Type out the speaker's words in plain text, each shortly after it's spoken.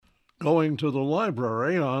Going to the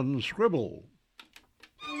library on Scribble.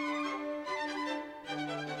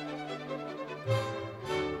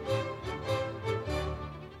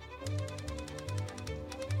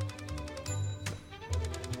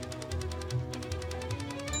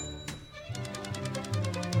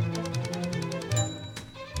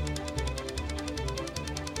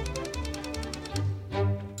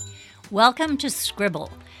 Welcome to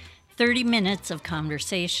Scribble, 30 minutes of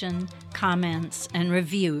conversation, comments, and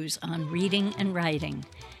reviews on reading and writing,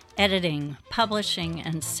 editing, publishing,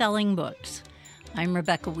 and selling books. I'm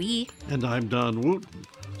Rebecca Wee. And I'm Don Wooten.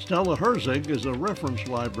 Stella Herzig is a reference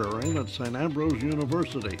librarian at St. Ambrose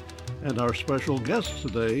University and our special guest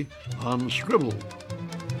today on Scribble.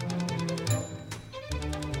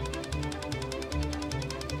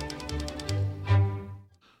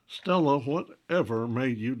 Stella, whatever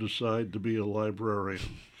made you decide to be a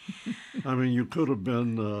librarian? I mean, you could have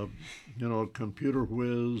been, a computer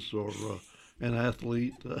whiz or an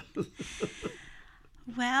athlete.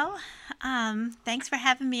 Well, thanks for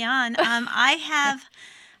having me on. I have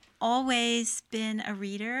always been a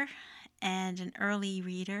reader and an early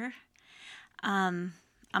reader. I'm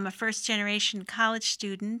a first-generation college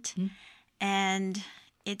student, and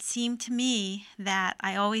it seemed to me that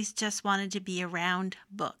I always just wanted to be around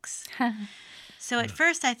books. So at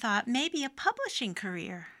first I thought maybe a publishing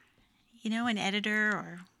career, an editor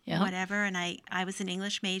or whatever. And I was an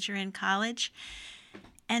English major in college.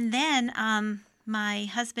 And then my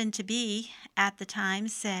husband-to-be at the time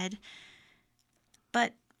said,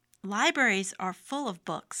 but libraries are full of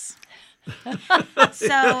books.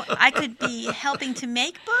 So I could be helping to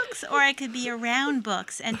make books or I could be around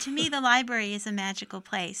books. And to me, the library is a magical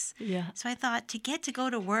place. Yeah. So I thought to get to go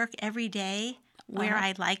to work every day where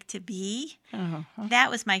I'd like to be,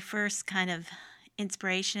 that was my first kind of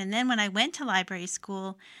inspiration. And then when I went to library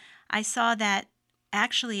school, I saw that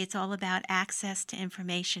actually it's all about access to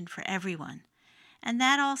information for everyone. And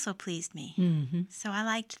that also pleased me. Mm-hmm. So I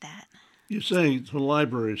liked that. You say to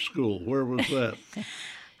library school. Where was that?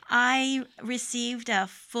 I received a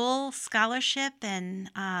full scholarship and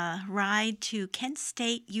ride to Kent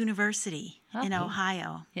State University in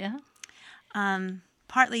Ohio. Yeah.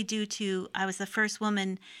 Partly due to I was the first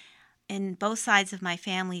woman in both sides of my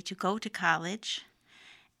family to go to college,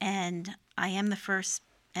 and I am the first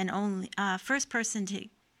and only first person to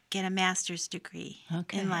get a master's degree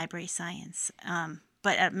in library science,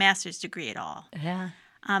 but a master's degree at all. Yeah.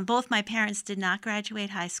 Both my parents did not graduate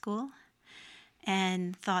high school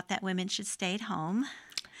and thought that women should stay at home.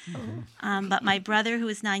 But my brother, who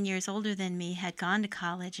was 9 years older than me, had gone to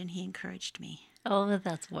college, and he encouraged me. Oh,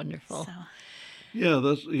 that's wonderful. So. Yeah,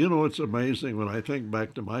 it's amazing when I think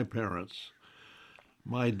back to my parents.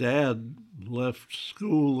 My dad left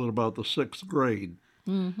school in about the 6th grade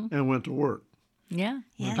and went to work. Yeah.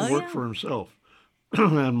 Went to work for himself.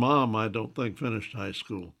 And Mom, I don't think, finished high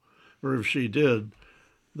school. Or if she did,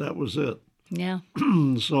 that was it. Yeah.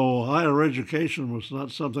 So higher education was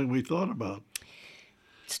not something we thought about.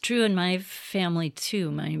 It's true in my family, too.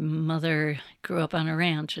 My mother grew up on a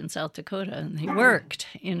ranch in South Dakota, and they worked.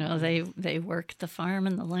 They worked the farm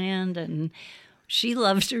and the land, and she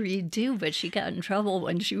loved to read, too, but she got in trouble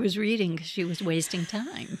when she was reading because she was wasting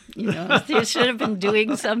time. She should have been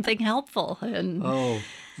doing something helpful. And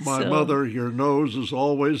my mother, your nose is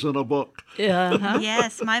always in a book. Yeah.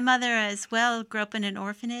 Yes, my mother as well grew up in an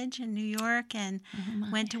orphanage in New York and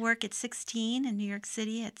went to work at 16 in New York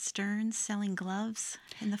City at Stearns selling gloves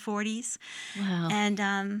in the 40s. Wow.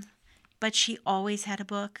 And but she always had a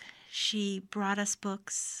book. She brought us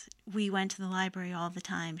books. We went to the library all the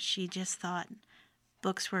time. She just thought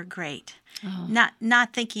books were great. Oh.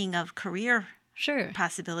 Not thinking of career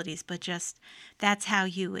possibilities, but just that's how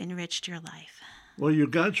you enriched your life. Well, you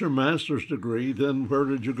got your master's degree, then where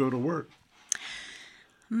did you go to work?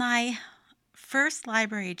 My first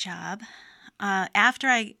library job, after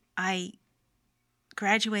I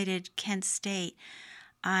graduated Kent State,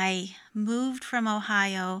 I moved from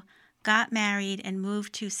Ohio, got married, and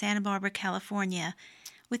moved to Santa Barbara, California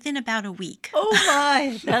within about a week. Oh,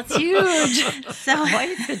 my, that's huge.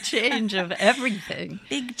 Quite the change of everything.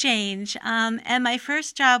 Big change. And my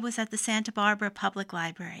first job was at the Santa Barbara Public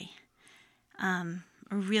Library. A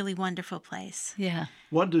really wonderful place. Yeah.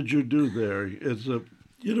 What did you do there?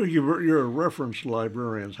 You're a reference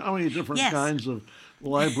librarian. How many different kinds of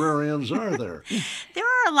librarians are there? There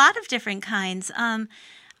are a lot of different kinds. A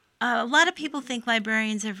lot of people think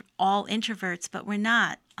librarians are all introverts, but we're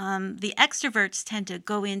not. The extroverts tend to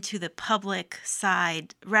go into the public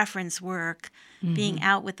side, reference work, being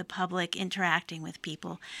out with the public, interacting with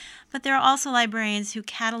people. But there are also librarians who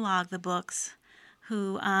catalog the books,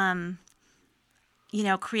 who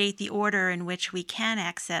create the order in which we can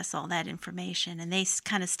access all that information, and they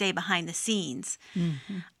kind of stay behind the scenes.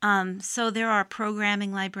 So there are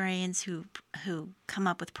programming librarians who come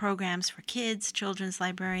up with programs for kids, children's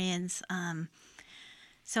librarians.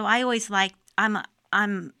 So I always like,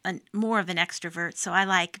 more of an extrovert, so I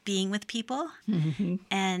like being with people.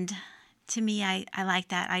 And to me, I like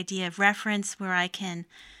that idea of reference where I can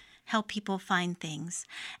help people find things.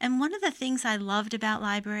 And one of the things I loved about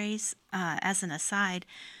libraries, as an aside,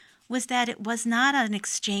 was that it was not an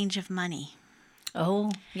exchange of money.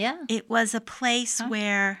 Oh, yeah. It was a place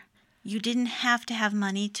where you didn't have to have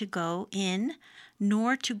money to go in,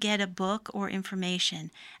 nor to get a book or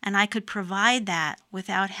information. And I could provide that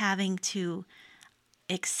without having to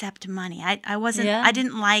accept money. I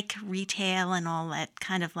didn't like retail and all that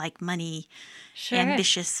kind of like money,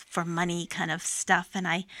 ambitious for money kind of stuff. And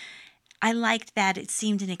I liked that it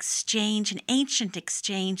seemed an ancient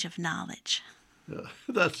exchange of knowledge. Yeah,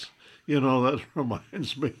 that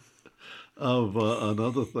reminds me of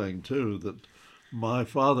another thing, too, that my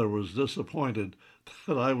father was disappointed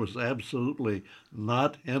that I was absolutely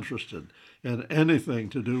not interested in anything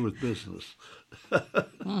to do with business. But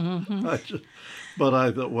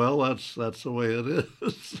I thought, well, that's the way it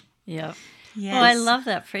is. Yeah. Yes. Well, I love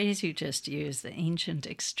that phrase you just used, the ancient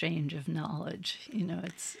exchange of knowledge.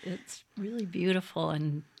 It's really beautiful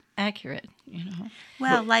and accurate,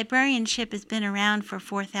 Well, librarianship has been around for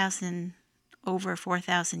over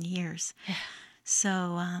 4,000 years. Yeah.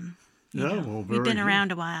 So, Well, we've been very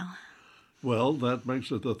around a while. Well, that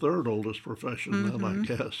makes it the third oldest profession then, I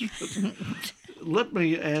guess. Let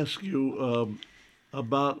me ask you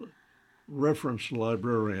about reference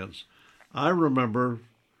librarians. I remember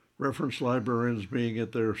reference librarians being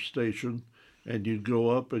at their station, and you'd go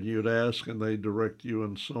up and you'd ask, and they'd direct you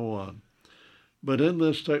and so on. But in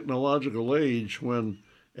this technological age, when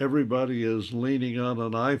everybody is leaning on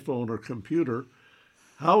an iPhone or computer,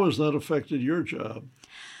 how has that affected your job?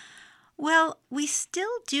 Well, we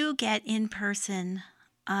still do get in-person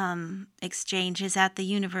exchanges at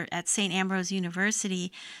at St. Ambrose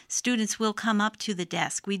University. Students will come up to the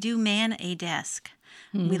desk. We do man a desk.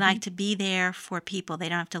 We like to be there for people. They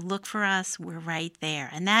don't have to look for us. We're right there.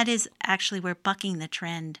 And that is actually, we're bucking the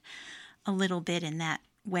trend a little bit in that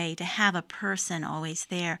way, to have a person always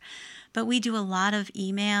there. But we do a lot of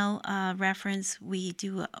email reference. We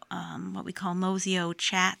do what we call Mozio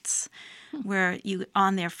chats, where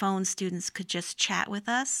on their phone, students could just chat with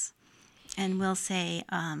us. And we'll say,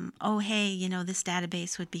 oh, hey, this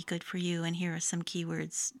database would be good for you, and here are some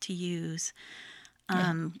keywords to use.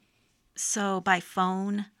 So by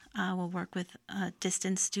phone, we'll work with a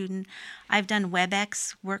distance student. I've done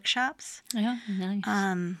WebEx workshops. Yeah,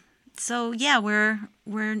 nice. So yeah,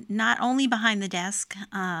 we're not only behind the desk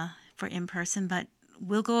for in-person, but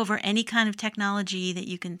we'll go over any kind of technology that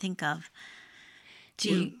you can think of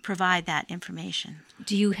to provide that information.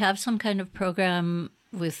 Do you have some kind of program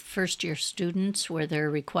with first-year students where they're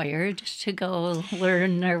required to go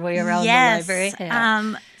learn their way around the library?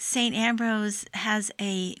 Yes. St. Ambrose has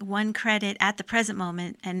a 1-credit at the present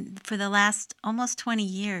moment, and for the last almost 20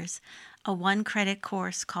 years, a 1-credit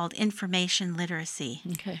course called Information Literacy.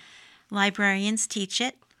 Okay. Librarians teach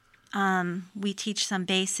it. We teach some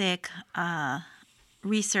basic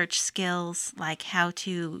research skills, like how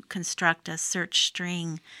to construct a search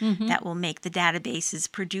string that will make the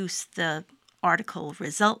databases produce the article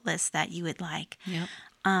result list that you would like. Yep.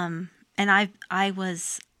 And I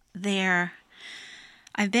was there.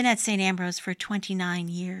 I've been at St. Ambrose for 29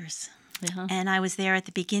 years. Uh-huh. And I was there at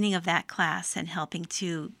the beginning of that class and helping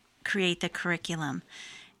to create the curriculum.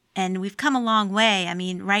 And we've come a long way. I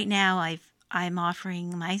mean, right now I'm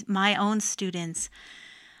offering my own students,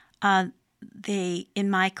 in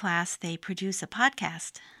my class, they produce a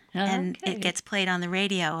podcast. And it gets played on the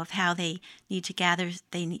radio of how they need to gather,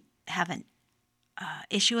 have an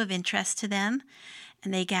issue of interest to them,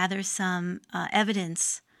 and they gather some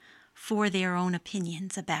evidence for their own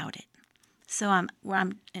opinions about it. So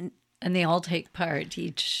and they all take part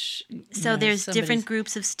each. So there's different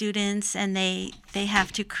groups of students, and they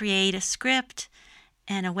have to create a script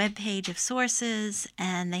and a web page of sources,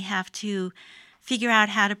 and they have to figure out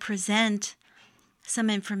how to present some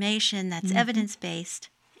information that's evidence-based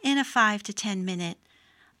in a 5 to 10 minute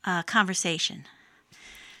conversation.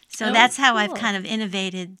 So that's how I've kind of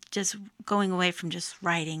innovated, just going away from just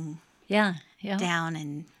writing down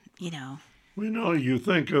and, you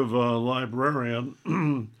think of a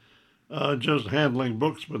librarian just handling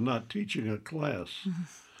books but not teaching a class.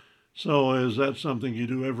 So is that something you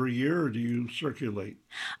do every year, or do you circulate?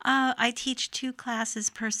 I teach 2 classes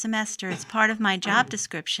per semester. It's part of my job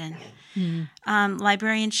description.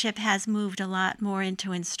 Librarianship has moved a lot more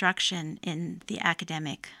into instruction in the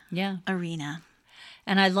academic Yeah. arena.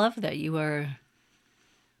 And I love that you are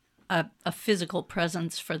a physical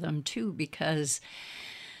presence for them too, because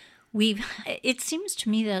it seems to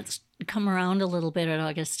me that's come around a little bit at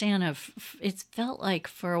Augustana. It's felt like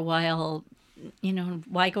for a while,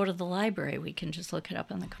 why go to the library? We can just look it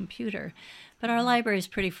up on the computer. But our library is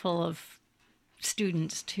pretty full of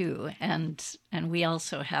students too, and we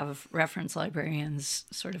also have reference librarians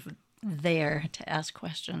sort of there to ask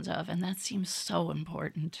questions of, and that seems so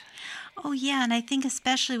important. Oh, yeah, and I think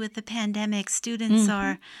especially with the pandemic, students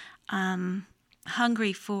are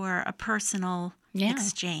hungry for a personal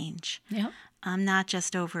exchange, not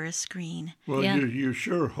just over a screen. Well, you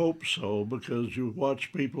sure hope so, because you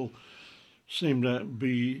watch people seem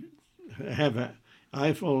to have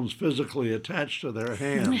iPhones physically attached to their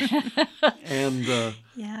hands, and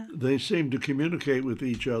they seem to communicate with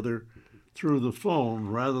each other through the phone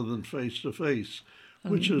rather than face to face,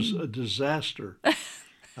 which is a disaster.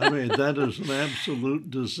 I mean, that is an absolute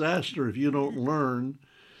disaster if you don't learn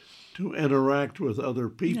to interact with other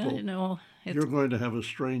people. You're going to have a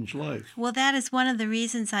strange life. Well, that is one of the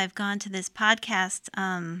reasons I've gone to this podcast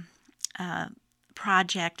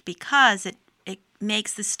project, because it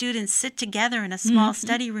makes the students sit together in a small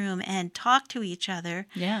study room and talk to each other.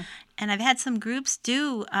 Yeah. And I've had some groups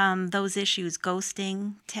do those issues.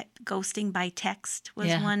 Ghosting by text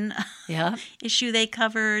was one issue they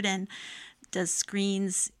covered. And do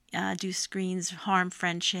screens harm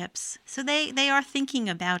friendships? So they are thinking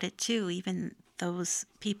about it too, even those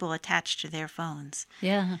people attached to their phones.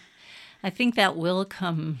 Yeah. I think that will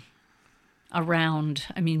come around.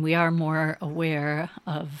 I mean, we are more aware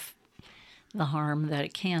of the harm that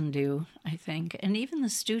it can do, I think. And even the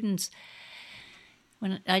students,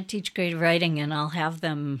 when I teach grade writing, and I'll have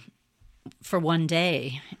them for one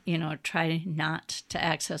day, try not to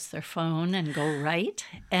access their phone and go write.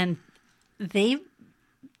 And they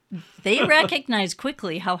recognize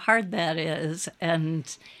quickly how hard that is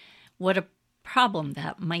and what a problem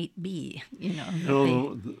that might be,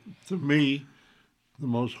 To me,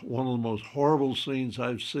 one of the most horrible scenes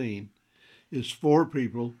I've seen is 4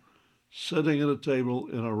 people sitting at a table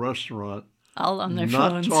in a restaurant, all on their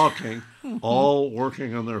not phones, not talking, all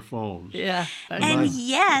working on their phones. Yeah. And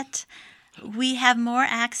yet, we have more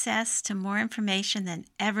access to more information than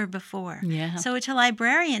ever before. Yeah. So to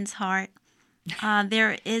librarians' heart,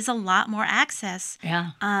 there is a lot more access.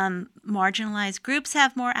 Yeah. Marginalized groups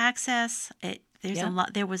have more access.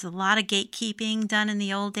 There was a lot of gatekeeping done in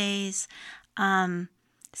the old days.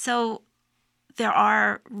 So there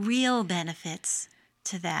are real benefits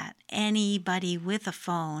to that. Anybody with a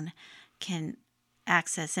phone can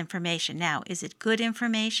access information. Now, is it good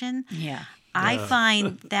information? Yeah. I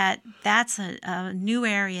find that that's a new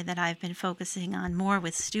area that I've been focusing on more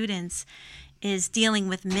with students, is dealing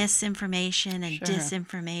with misinformation and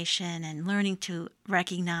disinformation, and learning to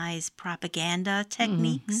recognize propaganda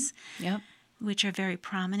techniques, which are very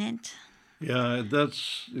prominent. Yeah,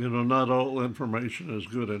 that's, not all information is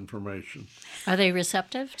good information. Are they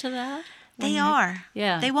receptive to that? They are.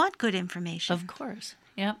 Yeah. They want good information. Of course.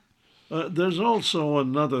 Yep. There's also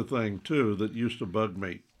another thing, too, that used to bug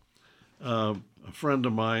me. A friend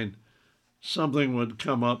of mine, something would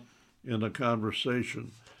come up in a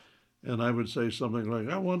conversation, and I would say something like,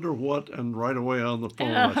 I wonder what, and right away on the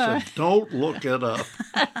phone I said, don't look it up.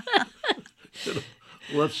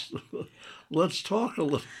 Let's talk a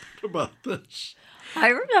little bit about this. I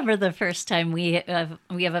remember the first time we have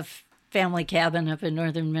a family cabin up in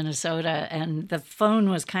northern Minnesota, and the phone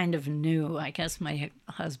was kind of new. I guess my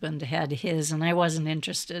husband had his, and I wasn't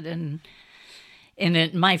interested in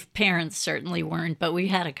it. My parents certainly weren't, but we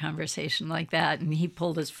had a conversation like that, and he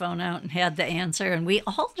pulled his phone out and had the answer, and we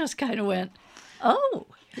all just kind of went, oh,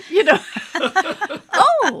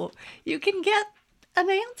 oh, you can get an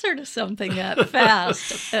answer to something that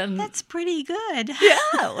fast. And that's pretty good. Yeah,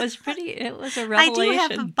 it was a revelation. I do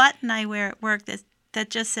have a button I wear at work that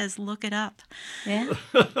just says, look it up. Yeah.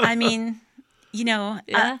 I mean,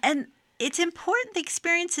 and it's important. The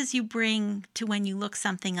experiences you bring to when you look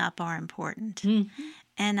something up are important. Mm-hmm.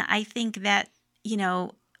 And I think that,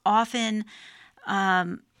 often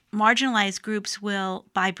marginalized groups will,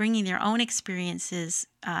 by bringing their own experiences,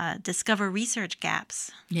 discover research gaps.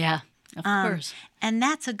 Yeah, of course. And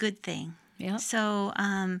that's a good thing. Yeah. So,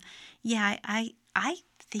 I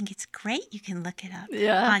think it's great you can look it up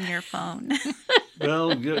on your phone. Well,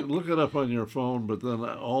 look it up on your phone, but then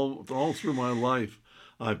all through my life,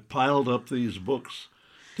 I've piled up these books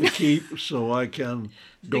to keep so I can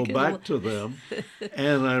go back to them.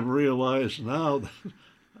 And I realize now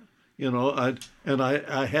that,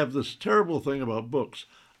 I have this terrible thing about books.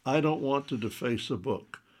 I don't want to deface a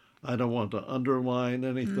book. I don't want to underline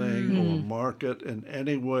anything or mark it in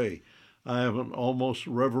any way. I have an almost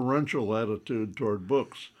reverential attitude toward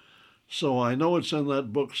books. So I know it's in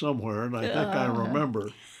that book somewhere, and I think I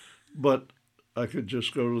remember. But I could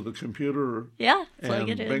just go to the computer plug and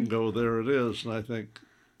it in. bingo, there it is. And I think,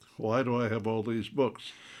 why do I have all these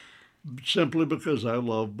books? Simply because I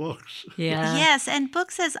love books. Yeah. Yes, and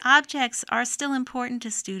books as objects are still important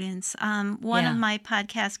to students. One of my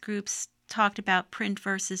podcast groups talked about print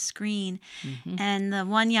versus screen, and the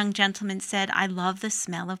one young gentleman said, "I love the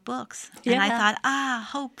smell of books." And I thought,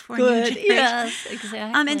 hope for a new Good. generation. Yes,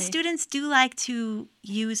 exactly. And students do like to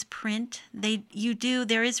use print.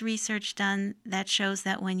 There is research done that shows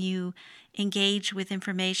that when you engage with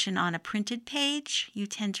information on a printed page, you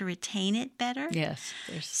tend to retain it better. Yes.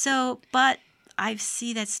 But I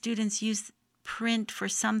see that students use print for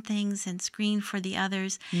some things and screen for the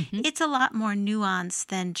others. It's a lot more nuanced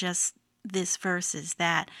than just this versus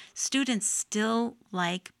that. Students still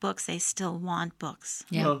like books. They still want books.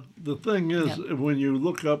 Yeah. Well, the thing is, when you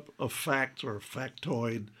look up a fact or a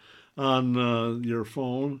factoid on your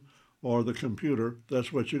phone or the computer,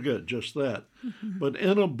 that's what you get, just that. But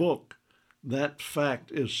in a book, that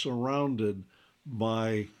fact is surrounded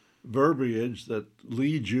by verbiage that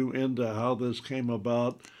leads you into how this came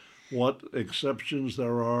about, what exceptions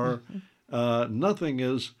there are. Nothing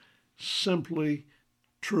is simply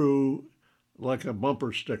true like a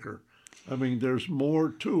bumper sticker. I mean, there's more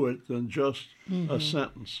to it than just a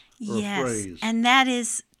sentence or a phrase. And that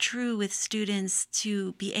is true with students,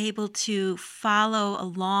 to be able to follow a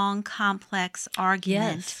long, complex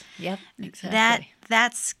argument. Yes. Yep. Exactly.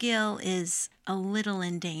 That skill is a little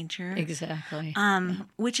in danger. Exactly.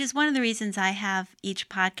 Which is one of the reasons I have each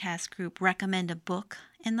podcast group recommend a book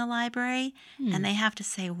in the library, and they have to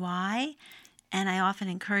say why. And I often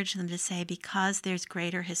encourage them to say, because there's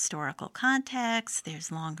greater historical context, there's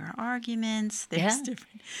longer arguments,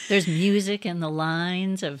 there's music in the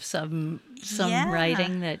lines of some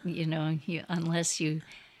writing that, unless you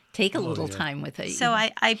take a little time with it. So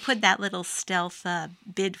I put that little stealth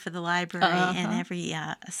bid for the library in every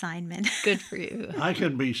assignment. Good for you. I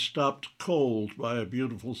can be stopped cold by a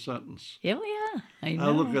beautiful sentence. Yeah, I know. I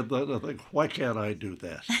look at that and I think, why can't I do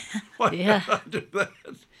that? Why can't I do that?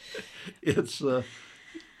 It's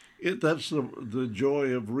that's the joy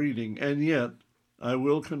of reading. And yet, I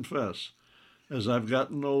will confess, as I've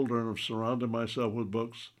gotten older and have surrounded myself with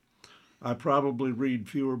books, I probably read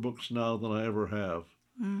fewer books now than I ever have.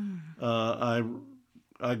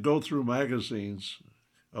 I go through magazines,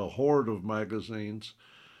 a horde of magazines,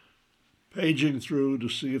 paging through to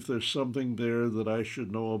see if there's something there that I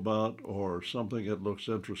should know about or something that looks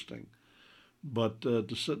interesting. But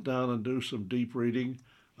to sit down and do some deep reading,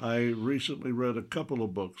 I recently read a couple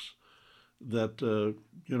of books that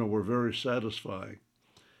were very satisfying.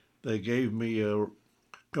 They gave me a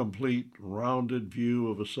complete, rounded view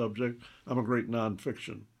of a subject. I'm a great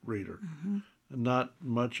nonfiction reader, not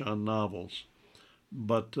much on novels,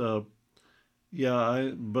 but the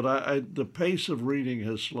pace of reading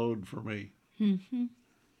has slowed for me, and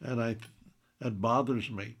it bothers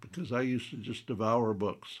me because I used to just devour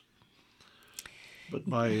books. But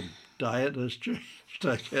my diet has changed,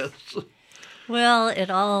 I guess. Well,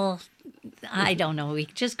 I don't know. We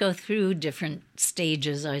just go through different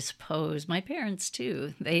stages, I suppose. My parents,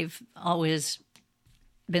 too. They've always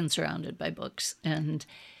been surrounded by books. And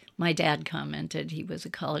my dad commented, he was a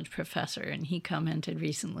college professor, and he commented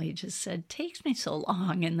recently, just said, takes me so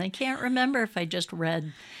long, and I can't remember if I just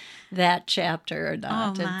read that chapter or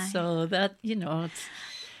not. Oh, my. And so that, it's...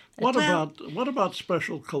 What about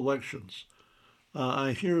special collections?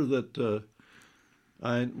 I hear that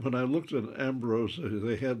when I looked at Ambrose,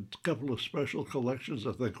 they had a couple of special collections.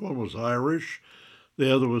 I think one was Irish,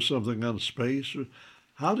 the other was something on space.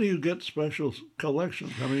 How do you get special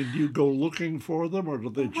collections? I mean, do you go looking for them, or do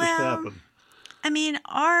they just happen? I mean,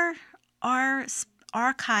 our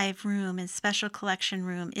archive room and special collection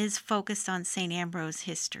room is focused on St. Ambrose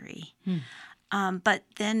history. But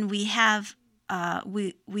then we have,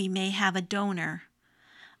 we may have a donor.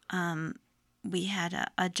 We had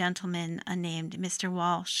a gentleman named Mr.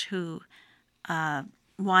 Walsh who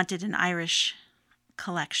wanted an Irish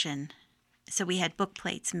collection. So we had book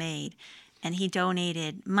plates made, and he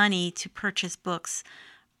donated money to purchase books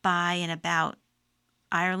by and about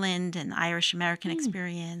Ireland and Irish American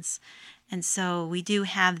experience. And so we do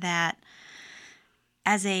have that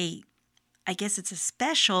as I guess it's a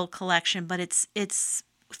special collection, but it's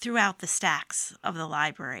throughout the stacks of the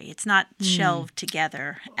library. It's not shelved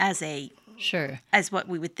together as as what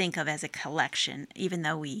we would think of as a collection, even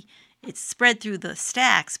though it's spread through the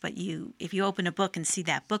stacks. But if you open a book and see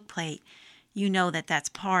that book plate, you know that that's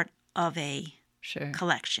part of a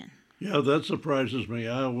collection. Yeah, that surprises me.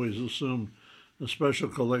 I always assumed a special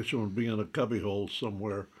collection would be in a cubbyhole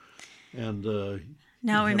somewhere. And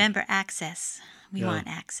no, remember access. We want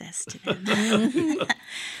access to them.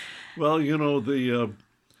 Well,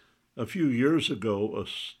 a few years ago, a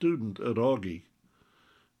student at Augie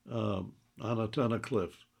on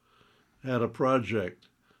Atennacliff had a project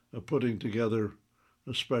of putting together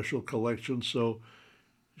a special collection. So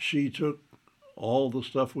she took all the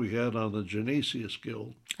stuff we had on the Genesius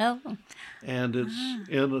Guild. Oh. And it's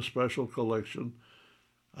in a special collection.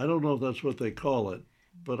 I don't know if that's what they call it,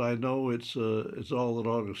 but I know it's all at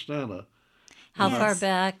Augustana. How far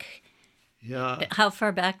back? Yeah. How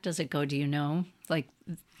far back does it go? Do you know? Like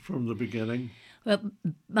from the beginning. Well,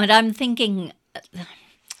 but I'm thinking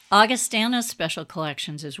Augustana Special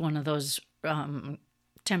Collections is one of those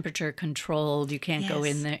temperature controlled. You can't go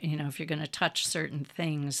in there. If you're going to touch certain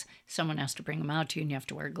things, someone has to bring them out to you, and you have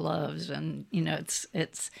to wear gloves. And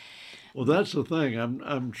it's. Well, that's the thing.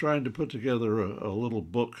 I'm trying to put together a little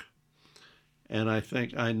book. And I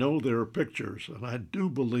think I know there are pictures, and I do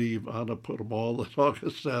believe Anna put them all at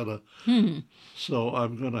Augustana. So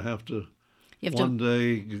I'm going to have to one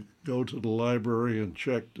day go to the library and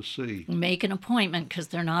check to see. Make an appointment because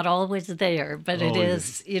they're not always there. But it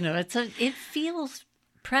is, it feels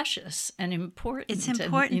precious and important. It's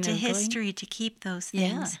important to history to keep those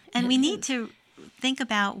things. Yeah, and we need to think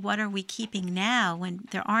about what are we keeping now when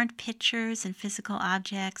there aren't pictures and physical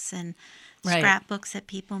objects and scrapbooks that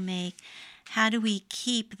people make. How do we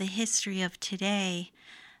keep the history of today?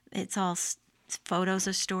 It's all photos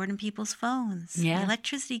are stored in people's phones. Yeah.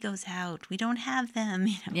 Electricity goes out. We don't have them.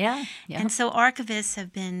 Yeah. And so archivists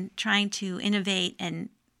have been trying to innovate and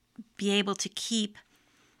be able to keep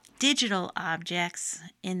digital objects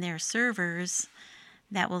in their servers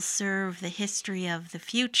that will serve the history of the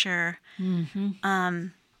future.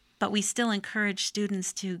 But we still encourage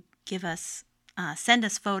students to send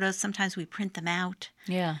us photos. Sometimes we print them out.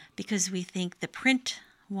 Yeah. Because we think the print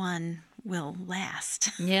one will last.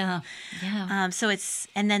 Yeah. So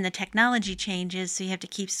and then the technology changes, so you have to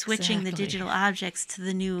keep switching the digital objects to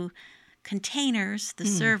the new containers, the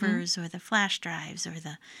servers or the flash drives or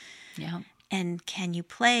the. Yeah. And can you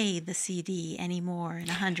play the CD anymore in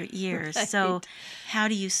 100 years? Right. So how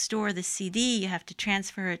do you store the CD? You have to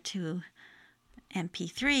transfer it to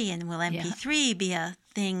MP3, and will MP3 be a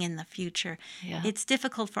thing in the future? Yeah. It's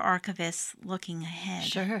difficult for archivists looking ahead.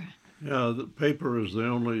 Sure. Yeah, the paper is the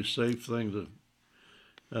only safe thing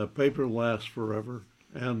paper lasts forever,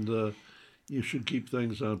 and you should keep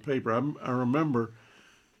things on paper. I remember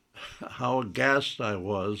how aghast I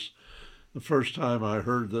was the first time I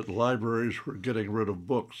heard that libraries were getting rid of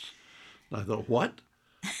books. And I thought, what?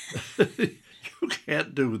 You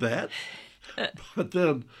can't do that. But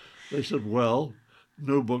then they said, well,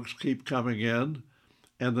 new books keep coming in,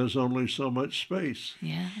 and there's only so much space.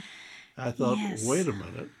 Yeah. I thought, wait a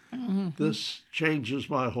minute. This changes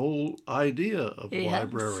my whole idea of a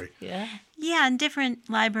library. Yeah. Yeah, and different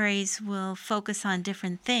libraries will focus on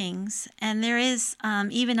different things. And there is,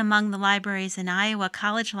 even among the libraries in Iowa,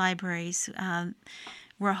 college libraries,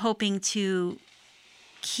 we're hoping to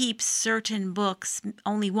keep certain books.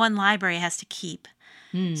 Only one library has to keep.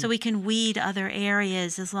 So we can weed other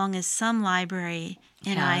areas as long as some library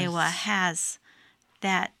in Iowa has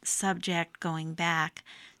that subject going back,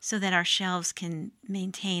 so that our shelves can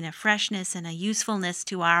maintain a freshness and a usefulness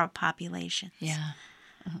to our populations. Yeah.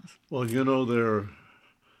 Well,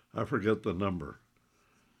 I forget the number.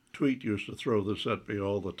 Tweet used to throw this at me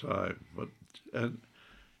all the time, but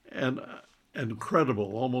and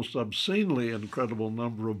incredible, almost obscenely incredible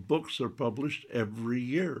number of books are published every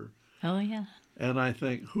year. Oh, yeah. And I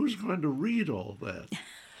think, who's going to read all that?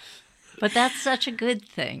 But that's such a good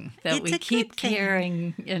thing that it's we keep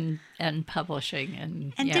caring and publishing.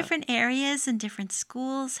 And different areas and different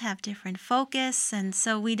schools have different focus, and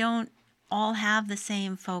so we don't all have the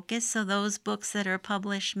same focus. So those books that are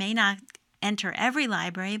published may not enter every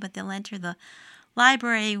library, but they'll enter the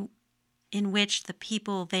library in which the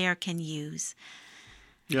people there can use.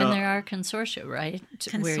 Yeah. And there are consortia, right?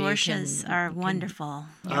 Consortias are wonderful.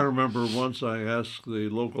 I remember once I asked the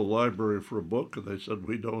local library for a book, and they said,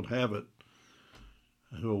 we don't have it.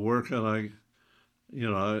 I go, where can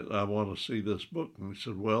I want to see this book. And they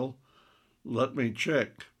said, well, let me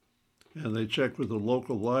check. And they checked with the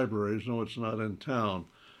local libraries. No, it's not in town.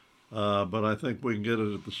 but I think we can get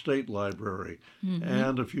it at the state library.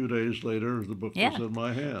 And a few days later, the book was in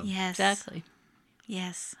my hand. Yes. Exactly.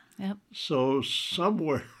 Yes. Yep. So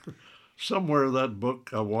somewhere that book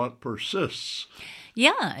I want persists.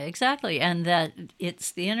 Yeah, exactly. And that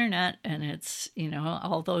it's the internet and it's,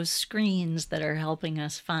 all those screens that are helping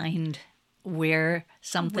us find where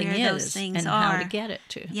something Where those is things and how to are. get it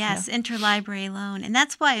to. Yes, interlibrary loan. And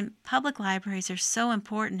that's why public libraries are so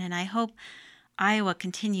important. And I hope Iowa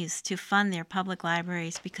continues to fund their public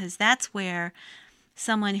libraries, because that's where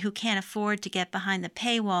someone who can't afford to get behind the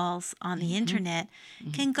paywalls on the internet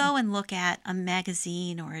can go and look at a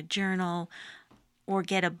magazine or a journal or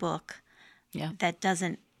get a book that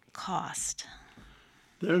doesn't cost.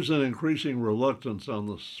 There's an increasing reluctance on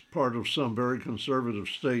the part of some very conservative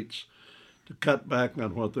states to cut back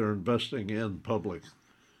on what they're investing in public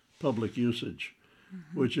usage,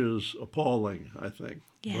 which is appalling, I think.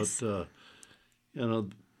 Yes. But,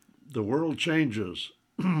 the world changes,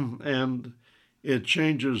 and it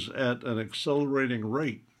changes at an accelerating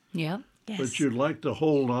rate. Yep. Yes. But you'd like to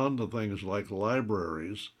hold on to things like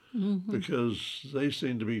libraries because they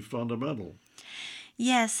seem to be fundamental.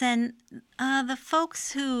 Yes, and the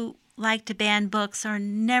folks who like to ban books are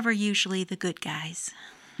never usually the good guys.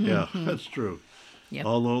 Yeah, that's true. Yep.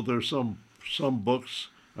 Although there's some books,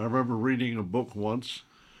 I remember reading a book once,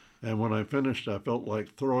 and when I finished, I felt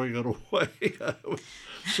like throwing it away. I was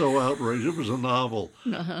so outraged. It was a novel,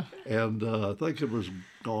 and I think it was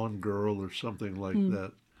Gone Girl or something like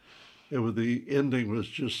that. The ending was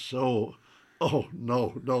just so, oh,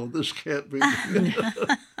 no, this can't be.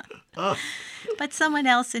 But someone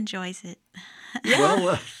else enjoys it.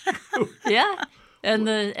 Well, Yeah. And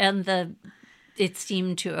it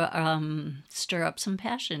seemed to stir up some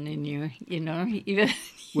passion in you, even.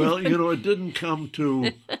 well, it didn't come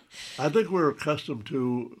to, I think we're accustomed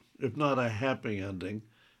to, if not a happy ending,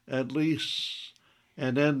 at least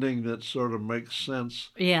an ending that sort of makes sense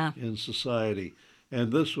in society.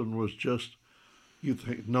 And this one was just, you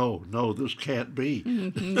think, no, this can't be.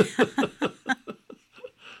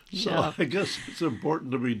 So I guess it's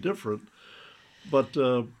important to be different. But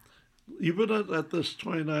you've been at this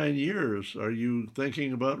 29 years. Are you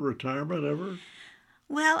thinking about retirement ever?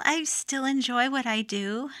 Well, I still enjoy what I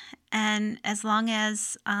do, and as long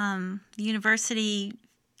as the university,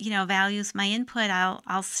 values my input,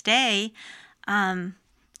 I'll stay. I'm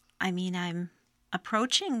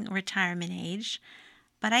approaching retirement age,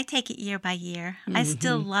 but I take it year by year. I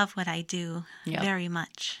still love what I do very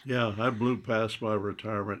much. Yeah, I blew past my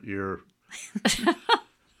retirement year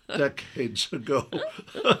decades ago.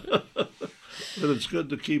 But it's good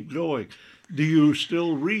to keep going. Do you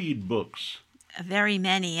still read books? Very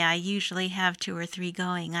many. I usually have 2 or 3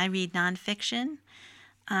 going. I read nonfiction.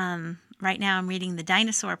 Right now I'm reading The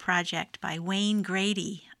Dinosaur Project by Wayne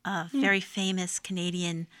Grady, a very famous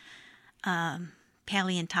Canadian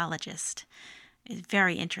paleontologist. It's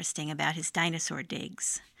very interesting about his dinosaur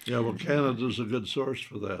digs. Yeah, well, Canada's a good source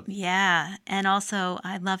for that. Yeah, and also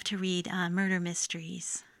I love to read murder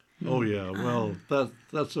mysteries. Oh, yeah. Well,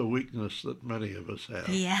 that's a weakness that many of us have.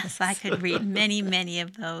 Yes, I could read many, many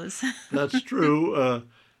of those. That's true.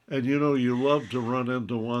 And you love to run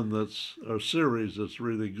into one that's a series that's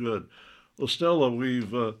really good. Well, Stella,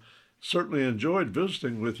 we've certainly enjoyed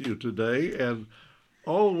visiting with you today, and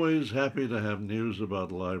always happy to have news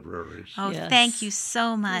about libraries. Oh, Yes. Thank you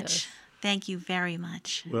so much. Yes. Thank you very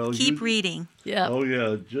much. Well, Keep reading. Yeah. Oh,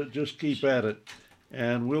 yeah. Just keep at it.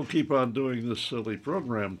 And we'll keep on doing this silly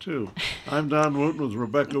program, too. I'm Don Wooten with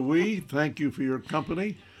Rebecca Wee. Thank you for your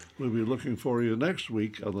company. We'll be looking for you next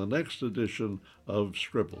week on the next edition of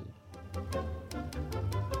Scribble.